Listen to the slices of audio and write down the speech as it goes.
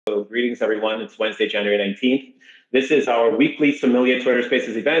So greetings, everyone. It's Wednesday, January 19th. This is our weekly Sommelier Twitter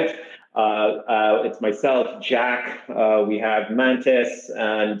Spaces event. It's myself, Jack, we have Mantis,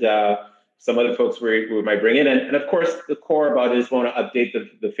 and some other folks we might bring in. And of course, the core about it is we want to update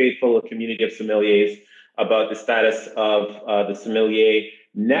the faithful community of sommeliers about the status of the Sommelier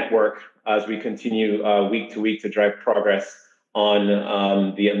network as we continue week to week to drive progress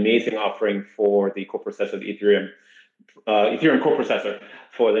on the amazing offering for the coprocessor, the Ethereum coprocessor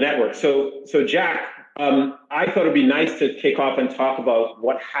for the network. So Jack, I thought it'd be nice to kick off and talk about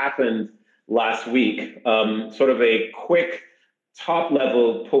what happened last week, sort of a quick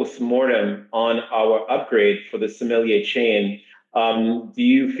top-level post-mortem on our upgrade for the Sommelier chain. Do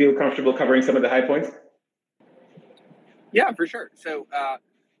you feel comfortable covering some of the high points? Yeah, for sure. So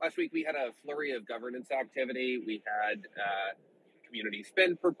last week we had a flurry of governance activity. We had community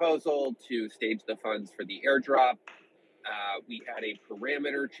spend proposal to stage the funds for the airdrop. We had a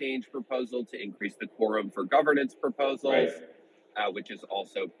parameter change proposal to increase the quorum for governance proposals, right. Which is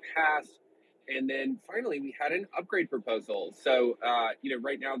also passed. And then finally, we had an upgrade proposal. So,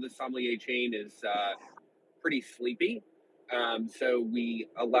 right now the Sommelier chain is pretty sleepy. So we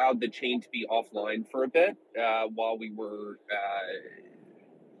allowed the chain to be offline for a bit while we were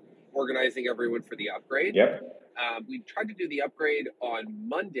organizing everyone for the upgrade. Yep. We tried to do the upgrade on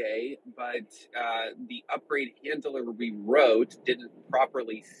Monday, but the upgrade handler we wrote didn't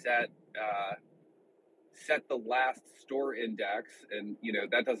properly set the last store index, and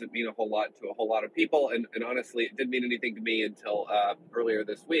that doesn't mean a whole lot to a whole lot of people. And honestly, it didn't mean anything to me until earlier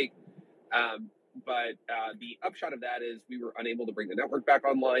this week. But the upshot of that is we were unable to bring the network back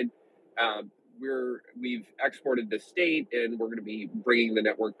online. We've exported the state, and we're going to be bringing the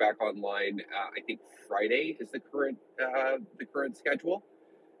network back online. I think Friday is the current schedule.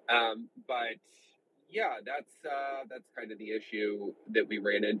 But yeah, that's kind of the issue that we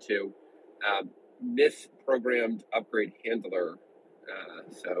ran into. Misprogrammed upgrade handler.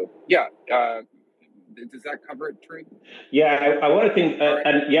 So yeah. Does that cover it, Taariq? Yeah, I want to think, right.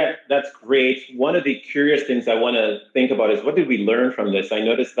 And yeah, that's great. One of the curious things I want to think about is what did we learn from this? I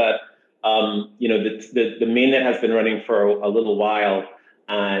noticed that the mainnet has been running for a little while,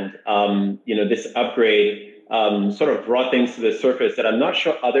 and this upgrade sort of brought things to the surface that I'm not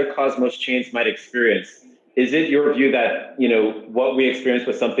sure other Cosmos chains might experience. Is it your view that what we experienced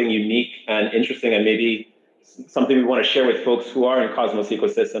was something unique and interesting, and maybe something we want to share with folks who are in Cosmos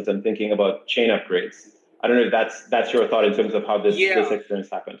ecosystems and thinking about chain upgrades? I don't know if that's your thought in terms of how this experience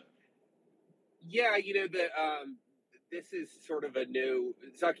happened. Yeah, this is sort of a new,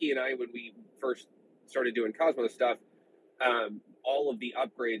 Zaki and I, when we first started doing Cosmos stuff, all of the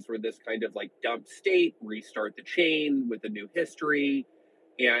upgrades were this kind of like dump state, restart the chain with a new history.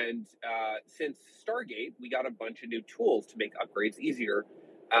 And since Stargate, we got a bunch of new tools to make upgrades easier.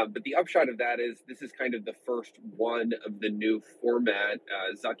 But the upshot of that is this is kind of the first one of the new format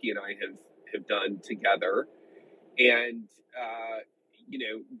Zaki and I have done together. And,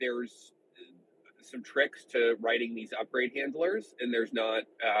 there's some tricks to writing these upgrade handlers, and there's not,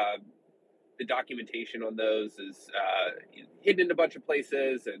 the documentation on those is hidden in a bunch of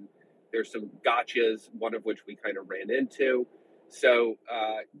places, and there's some gotchas, one of which we kind of ran into. So,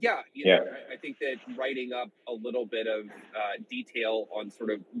 I think that writing up a little bit of detail on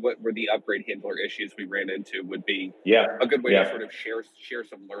sort of what were the upgrade handler issues we ran into would be a good way to sort of share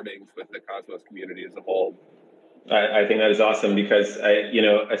some learnings with the Cosmos community as a whole. I think that is awesome because,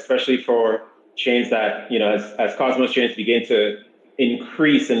 especially for chains that, as Cosmos chains begin to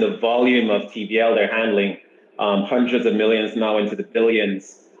increase in the volume of TVL they're handling, hundreds of millions now into the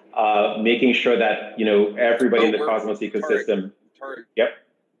billions, making sure that, everybody in the Cosmos ecosystem. Yep.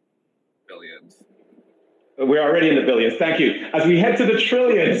 Billions. We're already in the billions. Thank you. As we head to the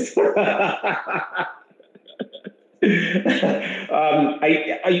trillions.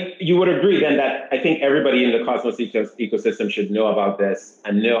 You would agree then that I think everybody in the Cosmos ecosystem should know about this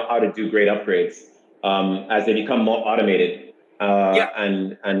and know how to do great upgrades as they become more automated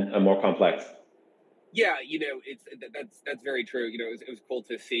and more complex. Yeah, that's very true. It was cool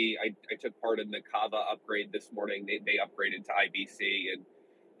to see. I took part in the Kava upgrade this morning. They upgraded to IBC, and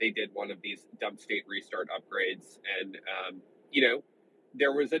they did one of these dump state restart upgrades. And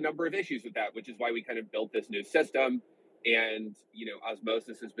there was a number of issues with that, which is why we kind of built this new system. And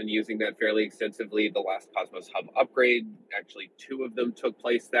Osmosis has been using that fairly extensively. The last Cosmos Hub upgrade, actually 2 of them took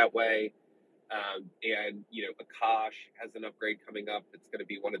place that way. And Akash has an upgrade coming up. It's going to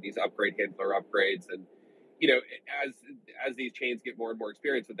be one of these upgrade handler upgrades. And as these chains get more and more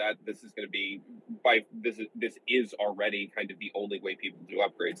experience with that, this is going to be this is already kind of the only way people do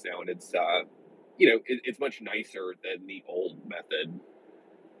upgrades now, and it's it's much nicer than the old method.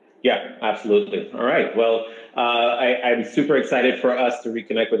 Yeah, absolutely. All right. Well, I'm super excited for us to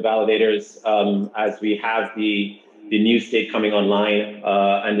reconnect with validators as we have the new state coming online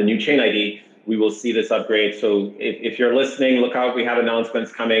and the new chain ID. We will see this upgrade. So if you're listening, look out. We have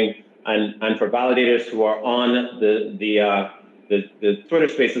announcements coming, and for validators who are on the Twitter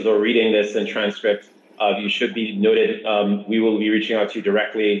Spaces or reading this in transcript, you should be noted. We will be reaching out to you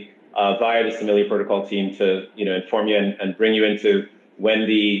directly via the Sommelier Protocol team to inform you and bring you into when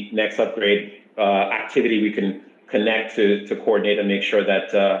the next upgrade activity we can connect to coordinate and make sure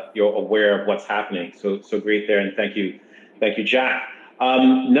that you're aware of what's happening. So great there, and thank you, Jack.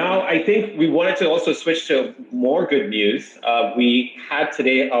 Now I think we wanted to also switch to more good news. We had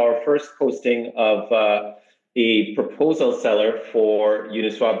today our first posting of a proposal seller for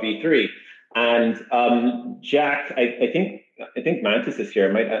Uniswap v3, and Jack, I think Mantis is here.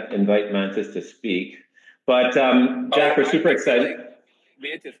 I might invite Mantis to speak. But Jack, we're super excited.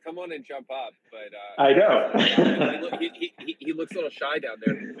 Mantis, come on and jump up. But I know. he looks a little shy down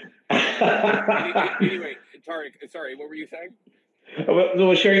there. Anyway, Taariq, sorry, what were you saying?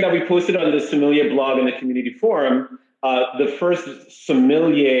 Well, sharing that we posted on the Sommelier blog in the community forum the first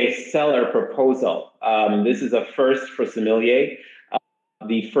Sommelier seller proposal. This is a first for Sommelier.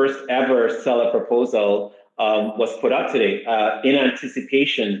 The first ever seller proposal was put up today in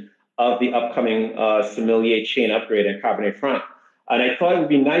anticipation of the upcoming Sommelier chain upgrade and Cabernet Franc. And I thought it would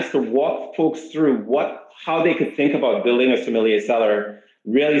be nice to walk folks through how they could think about building a Sommelier seller,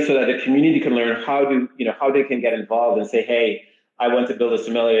 really, so that the community can learn how they can get involved and say, hey, I want to build a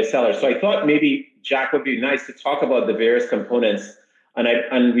Sommelier seller. So I thought maybe Jack would be nice to talk about the various components,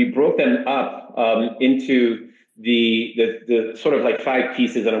 and we broke them up into the sort of like 5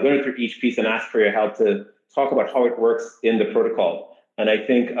 pieces, and I'm going through each piece and ask for your help to talk about how it works in the protocol. And I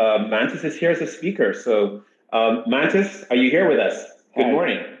think Mantis is here as a speaker. So Mantis, are you here with us? Good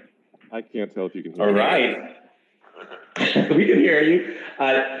morning. I can't tell if you can hear me. All right. We can hear you.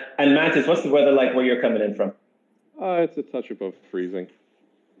 And Mantis, what's the weather like where you're coming in from? It's a touch above freezing.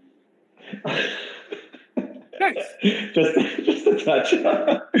 Nice. just a touch.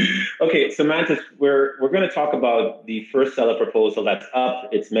 Okay, so Mantis, we're going to talk about the first seller proposal that's up.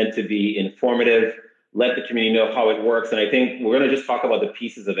 It's meant to be informative, let the community know how it works, and I think we're going to just talk about the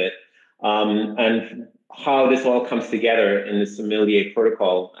pieces of it and how this all comes together in the Sommelier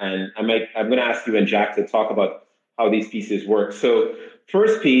protocol. And I'm going to ask you and Jack to talk about how these pieces work. So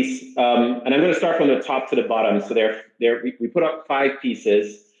first piece, and I'm going to start from the top to the bottom. So we put up 5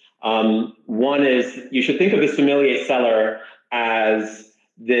 pieces. One is, you should think of the Sommelier seller as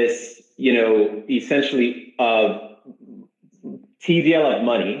this, essentially TVL of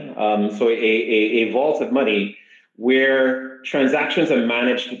money, so a vault of money where transactions are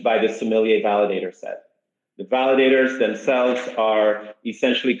managed by the Sommelier validator set. The validators themselves are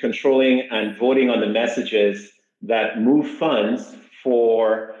essentially controlling and voting on the messages that move funds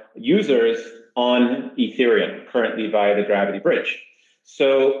for users on Ethereum, currently via the Gravity Bridge.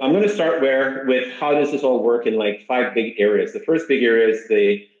 So I'm going to start with how does this all work in like 5 big areas. The first big area is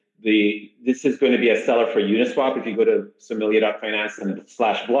this is going to be a seller for Uniswap. If you go to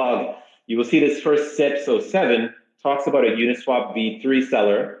sommelier.finance/blog, you will see this first SIP, so 7, talks about a Uniswap v3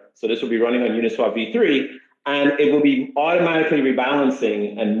 seller. So this will be running on Uniswap v3, and it will be automatically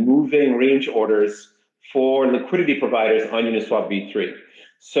rebalancing and moving range orders for liquidity providers on Uniswap v3.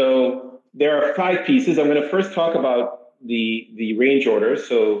 So there are 5 pieces. I'm going to first talk about the range orders.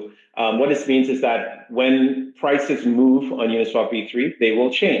 So what this means is that when prices move on Uniswap v3, they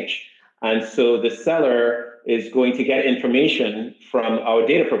will change. And so the seller is going to get information from our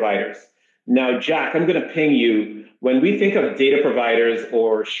data providers. Now, Jack, I'm going to ping you. When we think of data providers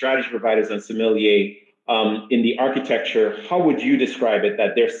or strategy providers on Sommelier in the architecture, how would you describe it,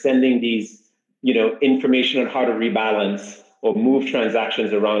 that they're sending these information on how to rebalance or move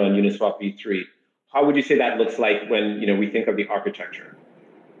transactions around on Uniswap v3? How would you say that looks like when we think of the architecture?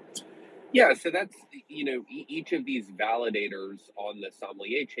 Yeah, so that's, each of these validators on the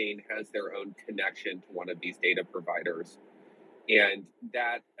Sommelier chain has their own connection to one of these data providers. And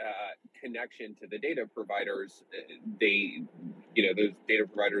that connection to the data providers, those data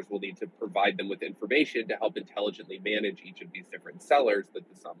providers will need to provide them with information to help intelligently manage each of these different sellers that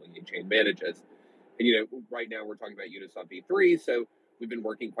the Sommelier chain manages. And, right now we're talking about Uniswap v3, so we've been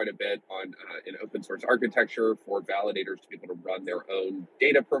working quite a bit on an open source architecture for validators to be able to run their own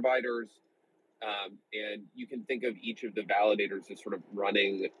data providers. And you can think of each of the validators as sort of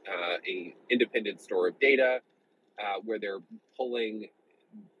running a independent store of data where they're pulling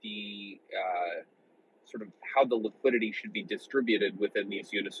the sort of how the liquidity should be distributed within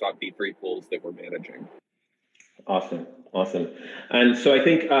these Uniswap v3 pools that we're managing. Awesome, awesome. And so I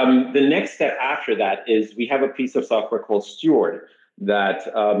think the next step after that is we have a piece of software called Steward that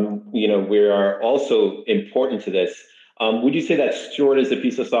we are also important to this. Would you say that Steward is a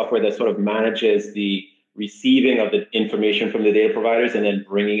piece of software that sort of manages the receiving of the information from the data providers and then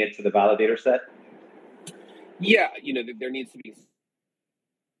bringing it to the validator set? Yeah, there needs to be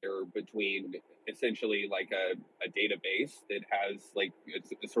between essentially like a database that has like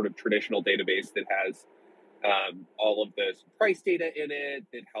it's a sort of traditional database that has all of the price data in it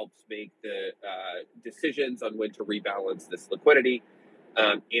that helps make the decisions on when to rebalance this liquidity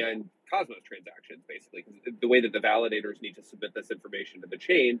and Cosmos transactions, basically. Because the way that the validators need to submit this information to the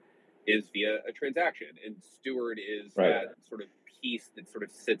chain is via a transaction, and Steward is that sort of piece that sort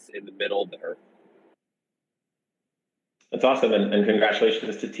of sits in the middle there. That's awesome, and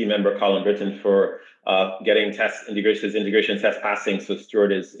congratulations to team member Colin Britton for getting integration test passing, so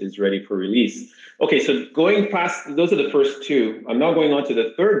Steward is ready for release. Okay, so going past, those are the first two. I'm now going on to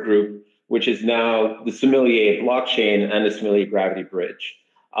the third group, which is now the Sommelier blockchain and the Sommelier Gravity Bridge.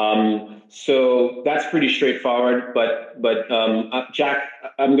 So that's pretty straightforward, but Jack,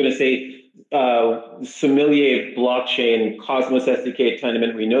 I'm going to say Sommelier blockchain, Cosmos SDK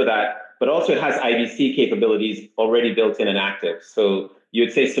Tenement, we know that, but also it has IBC capabilities already built in and active. So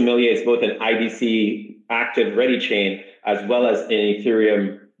you'd say Sommelier is both an IBC active ready chain as well as an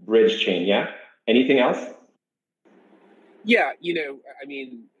Ethereum bridge chain, yeah? Anything else? Yeah, I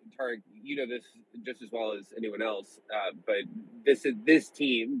mean, Taariq, you know this just as well as anyone else, but this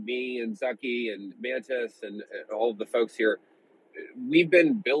team, me and Zaki and Mantis and all of the folks here, we've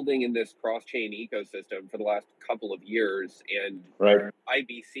been building in this cross-chain ecosystem for the last couple of years, and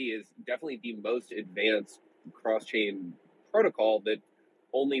IBC is definitely the most advanced cross-chain protocol that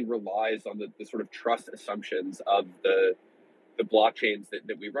only relies on the sort of trust assumptions of the blockchains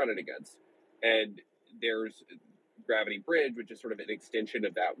that we run it against. And there's Gravity Bridge, which is sort of an extension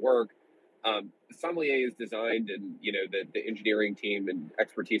of that work. Sommelier is designed, and the engineering team and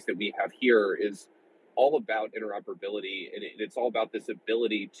expertise that we have here is all about interoperability, and it's all about this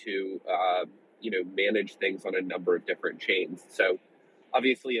ability to manage things on a number of different chains. So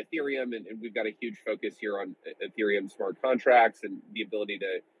obviously Ethereum, and we've got a huge focus here on Ethereum smart contracts and the ability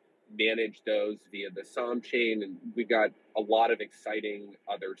to manage those via the Som chain, and we've got a lot of exciting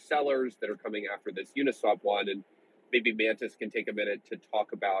other sellers that are coming after this Uniswap one, and maybe Mantis can take a minute to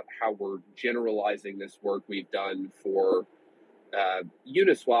talk about how we're generalizing this work we've done for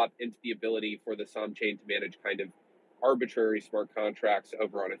Uniswap into the ability for the Som chain to manage kind of arbitrary smart contracts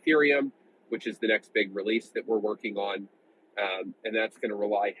over on Ethereum, which is the next big release that we're working on. And that's going to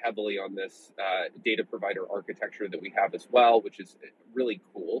rely heavily on this data provider architecture that we have as well, which is really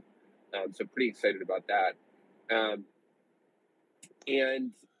cool. So pretty excited about that.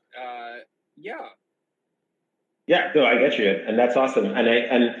 Yeah, no, I get you, and that's awesome.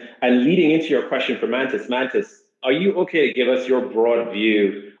 And leading into your question for Mantis, are you okay to give us your broad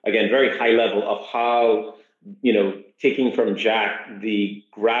view, again, very high level, of how, taking from Jack, the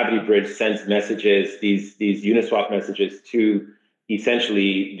Gravity Bridge sends messages, these Uniswap messages to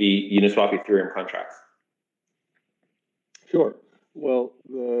essentially the Uniswap Ethereum contracts? Sure. Well,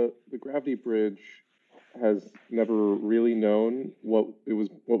 the Gravity Bridge has never really known what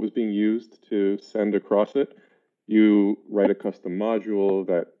was being used to send across it. You write a custom module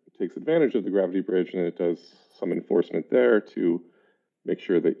that takes advantage of the Gravity Bridge, and it does some enforcement there to make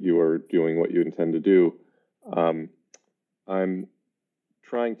sure that you are doing what you intend to do. I'm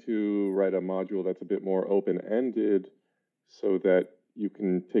trying to write a module that's a bit more open-ended so that you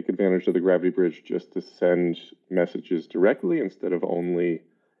can take advantage of the Gravity Bridge just to send messages directly instead of only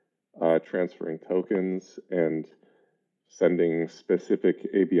transferring tokens and sending specific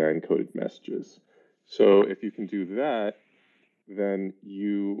ABI-encoded messages. So if you can do that, then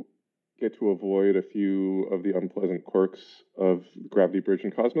you get to avoid a few of the unpleasant quirks of Gravity Bridge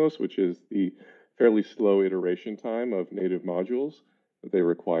and Cosmos, which is the fairly slow iteration time of native modules that they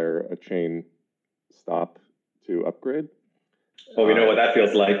require a chain stop to upgrade. Well, we know what that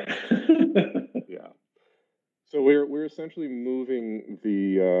feels like. Yeah. So we're essentially moving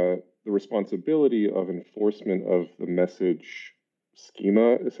the responsibility of enforcement of the message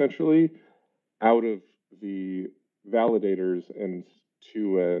schema essentially out of the validators and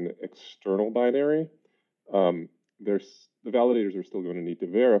to an external binary. The validators are still going to need to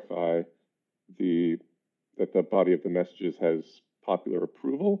verify that the body of the messages has popular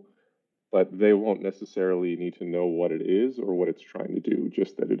approval, but they won't necessarily need to know what it is or what it's trying to do,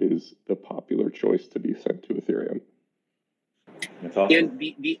 just that it is the popular choice to be sent to Ethereum. That's awesome. And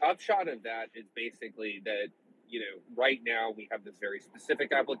the upshot of that is basically that, right now we have this very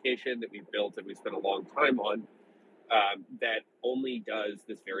specific application that we've built and we spent a long time on. that only does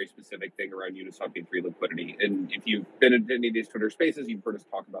this very specific thing around Uniswap v3 liquidity. And if you've been in any of these Twitter spaces, you've heard us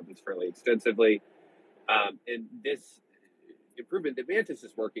talk about this fairly extensively. And this improvement that Mantis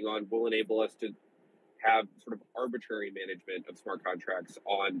is working on will enable us to have sort of arbitrary management of smart contracts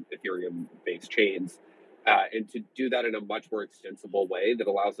on Ethereum-based chains, and to do that in a much more extensible way that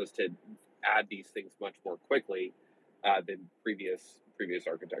allows us to add these things much more quickly than previous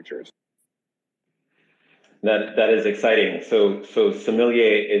architectures. That is exciting. So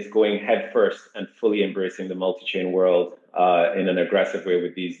Sommelier is going headfirst and fully embracing the multi-chain world in an aggressive way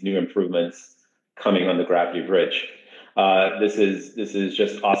with these new improvements coming on the Gravity Bridge. This is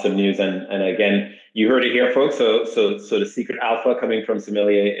just awesome news, and again, you heard it here, folks. So the secret alpha coming from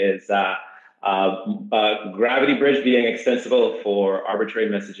Sommelier is Gravity Bridge being extensible for arbitrary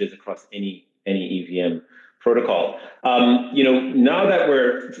messages across any EVM protocol. Now that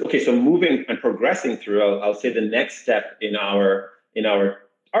we're so moving and progressing through, I'll say the next step in our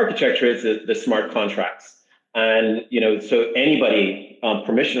architecture is the smart contracts. And so anybody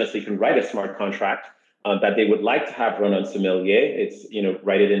permissionlessly can write a smart contract that they would like to have run on Sommelier. It's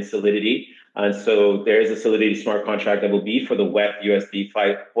write it in Solidity, and so there is a Solidity smart contract that will be for the wet USD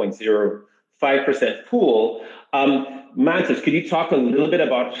 5.05% pool. Mantis, could you talk a little bit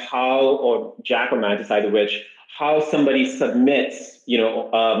about how, or Jack or Mantis, either which, how somebody submits,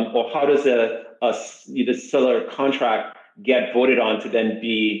 or how does the Cellar contract get voted on to then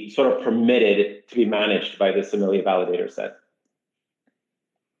be sort of permitted to be managed by the Sommelier validator set?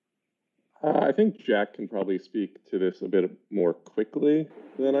 I think Jack can probably speak to this a bit more quickly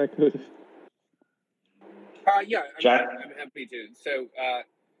than I could. Yeah, Jack? I'm happy to. So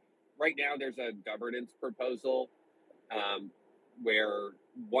right now there's a governance proposal where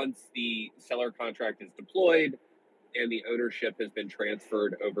once the Cellar contract is deployed and the ownership has been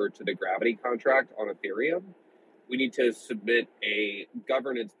transferred over to the Gravity contract on Ethereum, we need to submit a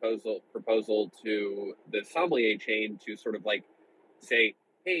governance proposal to the Sommelier chain to sort of like say,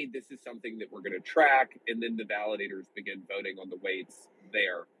 hey, this is something that we're going to track, and then the validators begin voting on the weights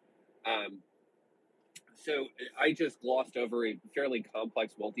there. So I just glossed over a fairly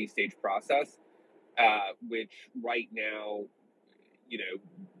complex multi-stage process, which right now,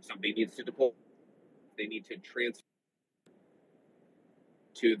 somebody needs to deploy. They need to transfer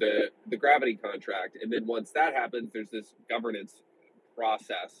to the Gravity contract, and then once that happens, there's this governance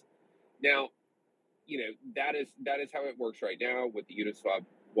process. Now, that is how it works right now with the Uniswap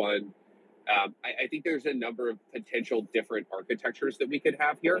one. I think there's a number of potential different architectures that we could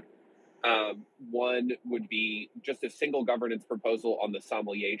have here. One would be just a single governance proposal on the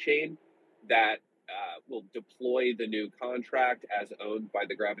Sommelier chain that will deploy the new contract as owned by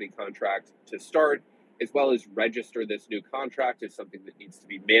the Gravity contract to start, as well as register this new contract as something that needs to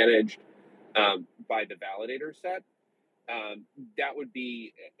be managed by the validator set. That would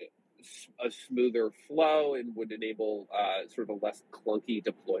be a smoother flow and would enable sort of a less clunky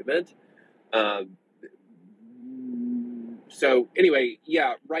deployment. So anyway,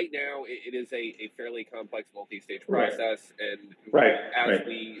 yeah, right now it is a fairly complex multi-stage process, and as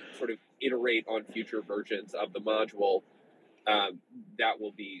we sort of iterate on future versions of the module, that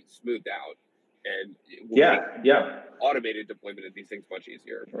will be smoothed out, and it will make automated deployment of these things much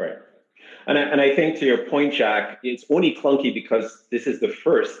easier. Right. And I think to your point, Jack, it's only clunky because this is the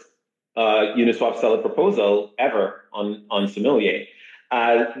first Uniswap Cellar proposal ever on Sommelier.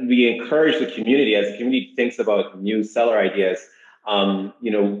 We encourage the community, as the community thinks about new Cellar ideas.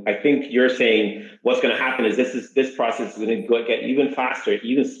 I think you're saying what's going to happen is this process is going to get even faster,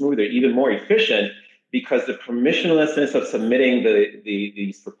 even smoother, even more efficient, because the permissionlessness of submitting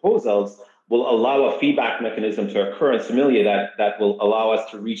these proposals will allow a feedback mechanism to occur in Sommelier that will allow us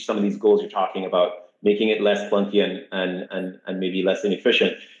to reach some of these goals you're talking about, making it less clunky and maybe less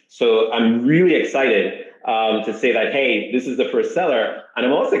inefficient. So I'm really excited to say that, hey, this is the first Cellar. And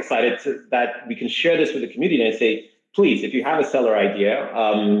I'm also excited that we can share this with the community and say, please, if you have a Cellar idea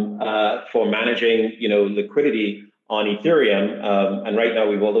for managing, liquidity on Ethereum, and right now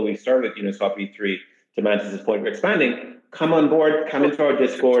although we started with Uniswap v3, to Mantis's point, we're expanding, come on board, come into our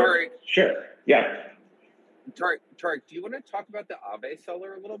Discord. Taariq, sure, yeah. Taariq, do you want to talk about the Aave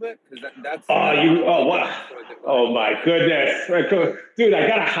Cellar a little bit? Because that's oh my goodness, dude! I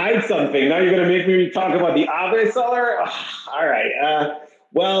gotta hide something. Now you're gonna make me talk about the Aave Cellar. All right.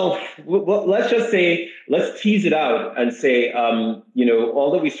 Well, let's just say, let's tease it out and say,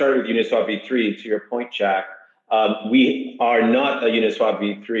 although we started with Uniswap v3, to your point, Jack, we are not a Uniswap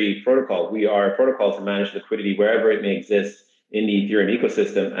v3 protocol. We are a protocol to manage liquidity wherever it may exist in the Ethereum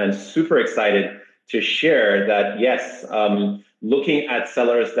ecosystem, and super excited to share that, yes, looking at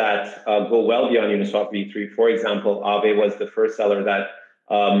sellers that go well beyond Uniswap v3. For example, Aave was the first seller that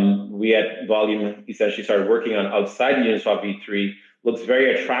we at Volume essentially started working on outside the Uniswap v3. Looks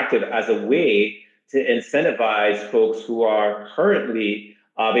very attractive as a way to incentivize folks who are currently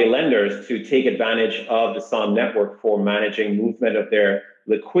Aave lenders to take advantage of the SOM network for managing movement of their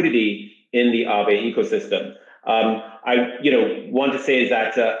liquidity in the Aave ecosystem. I want to say is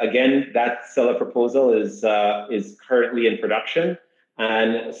that again, that seller proposal is currently in production,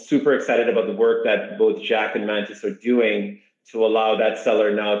 and super excited about the work that both Jack and Mantis are doing to allow that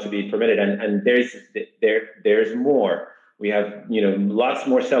seller now to be permitted. And there's more. We have lots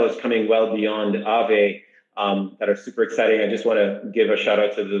more sellers coming well beyond Aave that are super exciting. I just want to give a shout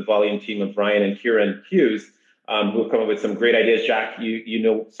out to the Volume team of Brian and Kieran Hughes, who have come up with some great ideas. Jack, you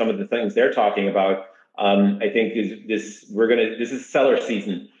know some of the things they're talking about. I think this is seller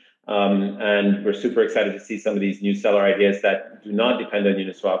season, and we're super excited to see some of these new seller ideas that do not depend on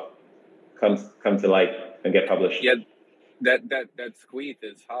Uniswap come to light and get published. Yeah, that squeeze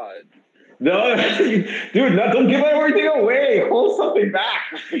is hot. No, dude, don't give everything away. Hold something back.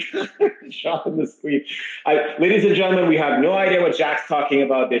 Shot in the squeeze. Ladies and gentlemen, we have no idea what Jack's talking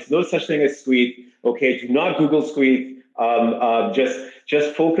about. There's no such thing as squeeze. Okay, do not Google squeeze.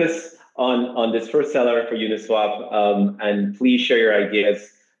 Just focus on this first seller for Uniswap, and please share your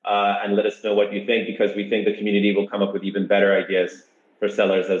ideas and let us know what you think, because we think the community will come up with even better ideas for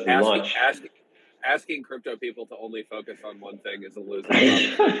sellers as we launch. Asking crypto people to only focus on one thing is a losing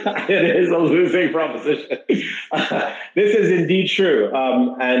proposition. It is a losing proposition. This is indeed true.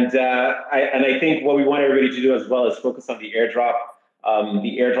 And I think what we want everybody to do as well is focus on the airdrop.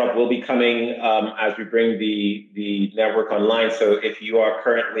 The airdrop will be coming as we bring the network online. So if you are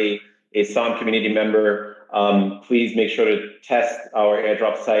currently a SOM community member, please make sure to test our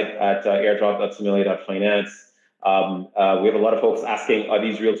airdrop site at airdrop.sommelier.finance. We have a lot of folks asking, are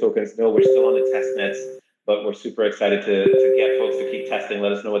these real tokens? No, we're still on the test nets, but we're super excited to get folks to keep testing.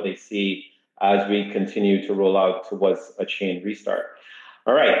 Let us know what they see as we continue to roll out towards a chain restart.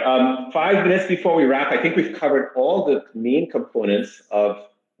 All right, 5 minutes before we wrap, I think we've covered all the main components of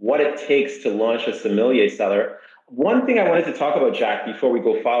what it takes to launch a sommelier seller. One thing I wanted to talk about, Jack, before we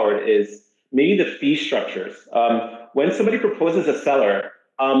go forward is maybe the fee structures. When somebody proposes a seller,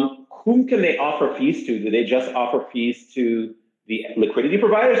 whom can they offer fees to? Do they just offer fees to the liquidity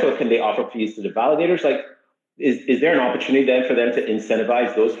providers, or can they offer fees to the validators? Like, is there an opportunity then for them to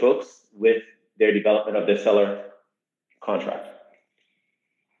incentivize those folks with their development of their seller contract?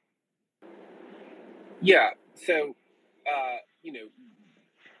 Yeah, so,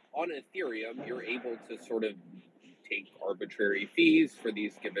 on Ethereum, you're able to sort of take arbitrary fees for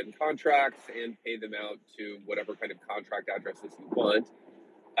these given contracts and pay them out to whatever kind of contract addresses you want.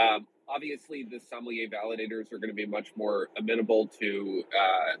 Obviously, the sommelier validators are going to be much more amenable to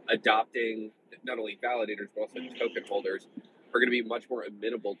adopting, not only validators, but also token holders are going to be much more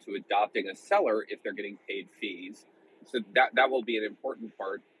amenable to adopting a seller if they're getting paid fees. So that will be an important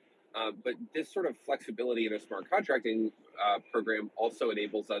part. But this sort of flexibility in a smart contracting program also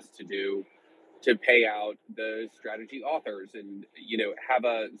enables us to pay out the strategy authors and, have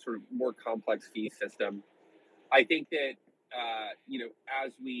a sort of more complex fee system. I think that,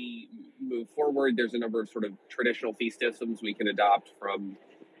 as we move forward, there's a number of sort of traditional fee systems we can adopt from,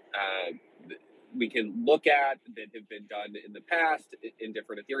 we can look at that have been done in the past in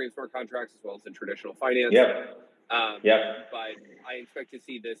different Ethereum smart contracts, as well as in traditional finance. But I expect to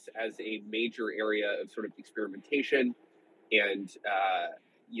see this as a major area of sort of experimentation and,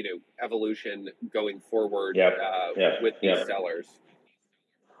 evolution going forward with these sellers.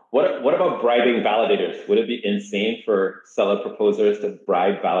 What about bribing validators? Would it be insane for seller proposers to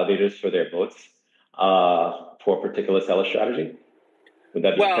bribe validators for their votes for a particular seller strategy? Would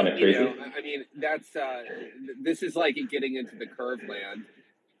that be kind of crazy? That's this is like getting into the curve land,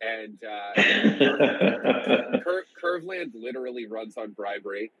 and curve land literally runs on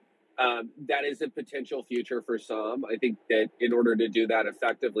bribery. That is a potential future for some. I think that in order to do that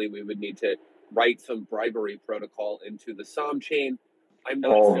effectively, we would need to write some bribery protocol into the SOM chain. I'm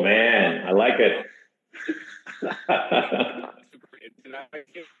not I like it. Super into that,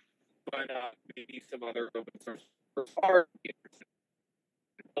 but maybe some other open source are.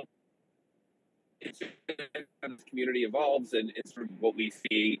 It's as the community evolves and it's sort of what we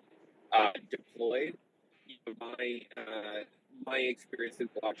see deployed. My experience in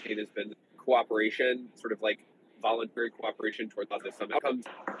blockchain has been cooperation, sort of like voluntary cooperation towards some outcomes,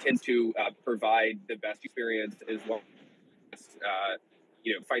 tends to provide the best experience as well as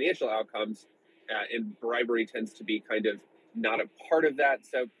financial outcomes, and bribery tends to be kind of not a part of that.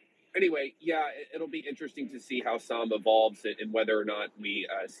 So anyway, yeah, it'll be interesting to see how Som evolves and whether or not we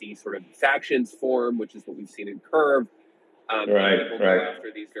see sort of factions form, which is what we've seen in Curve. Right, people right. go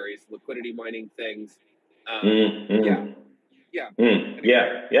after these various liquidity mining things. Yeah. Anyway.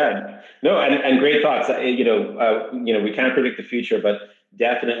 Yeah. No, and great thoughts. We can't predict the future, but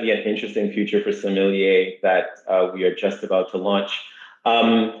definitely an interesting future for Sommelier that we are just about to launch.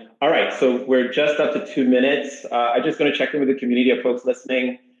 All right, so we're just up to 2 minutes. I'm just going to check in with the community of folks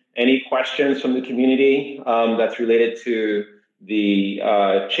listening. Any questions from the community that's related to the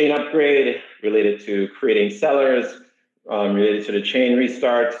chain upgrade, related to creating sellers, related to the chain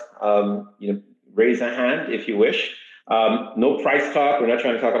restart? Raise a hand if you wish. No price talk. We're not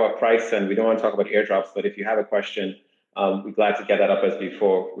trying to talk about price, and we don't want to talk about airdrops. But if you have a question, we're glad to get that up as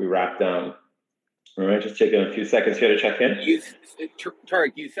before we wrap down. All right, just taking a few seconds here to check in.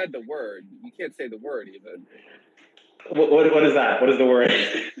 Taariq, you said the word. You can't say the word even. What is that? What is the word?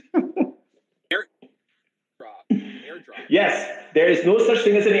 Airdrop. Yes, there is no such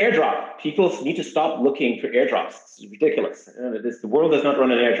thing as an airdrop. People need to stop looking for airdrops. It's ridiculous. The world does not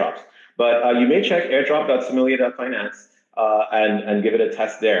run on airdrops. But you may check airdrop.sommelier.finance and give it a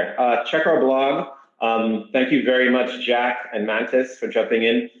test there. Check our blog. Thank you very much, Jack and Mantis, for jumping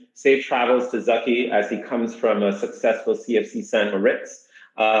in. Safe travels to Zaki as he comes from a successful CFC San Moritz.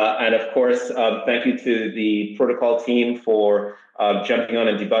 And of course, thank you to the protocol team for jumping on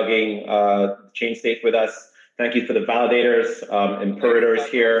and debugging chain state with us. Thank you for the validators, imperators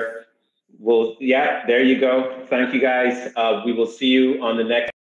here. There you go. Thank you guys. We will see you on the next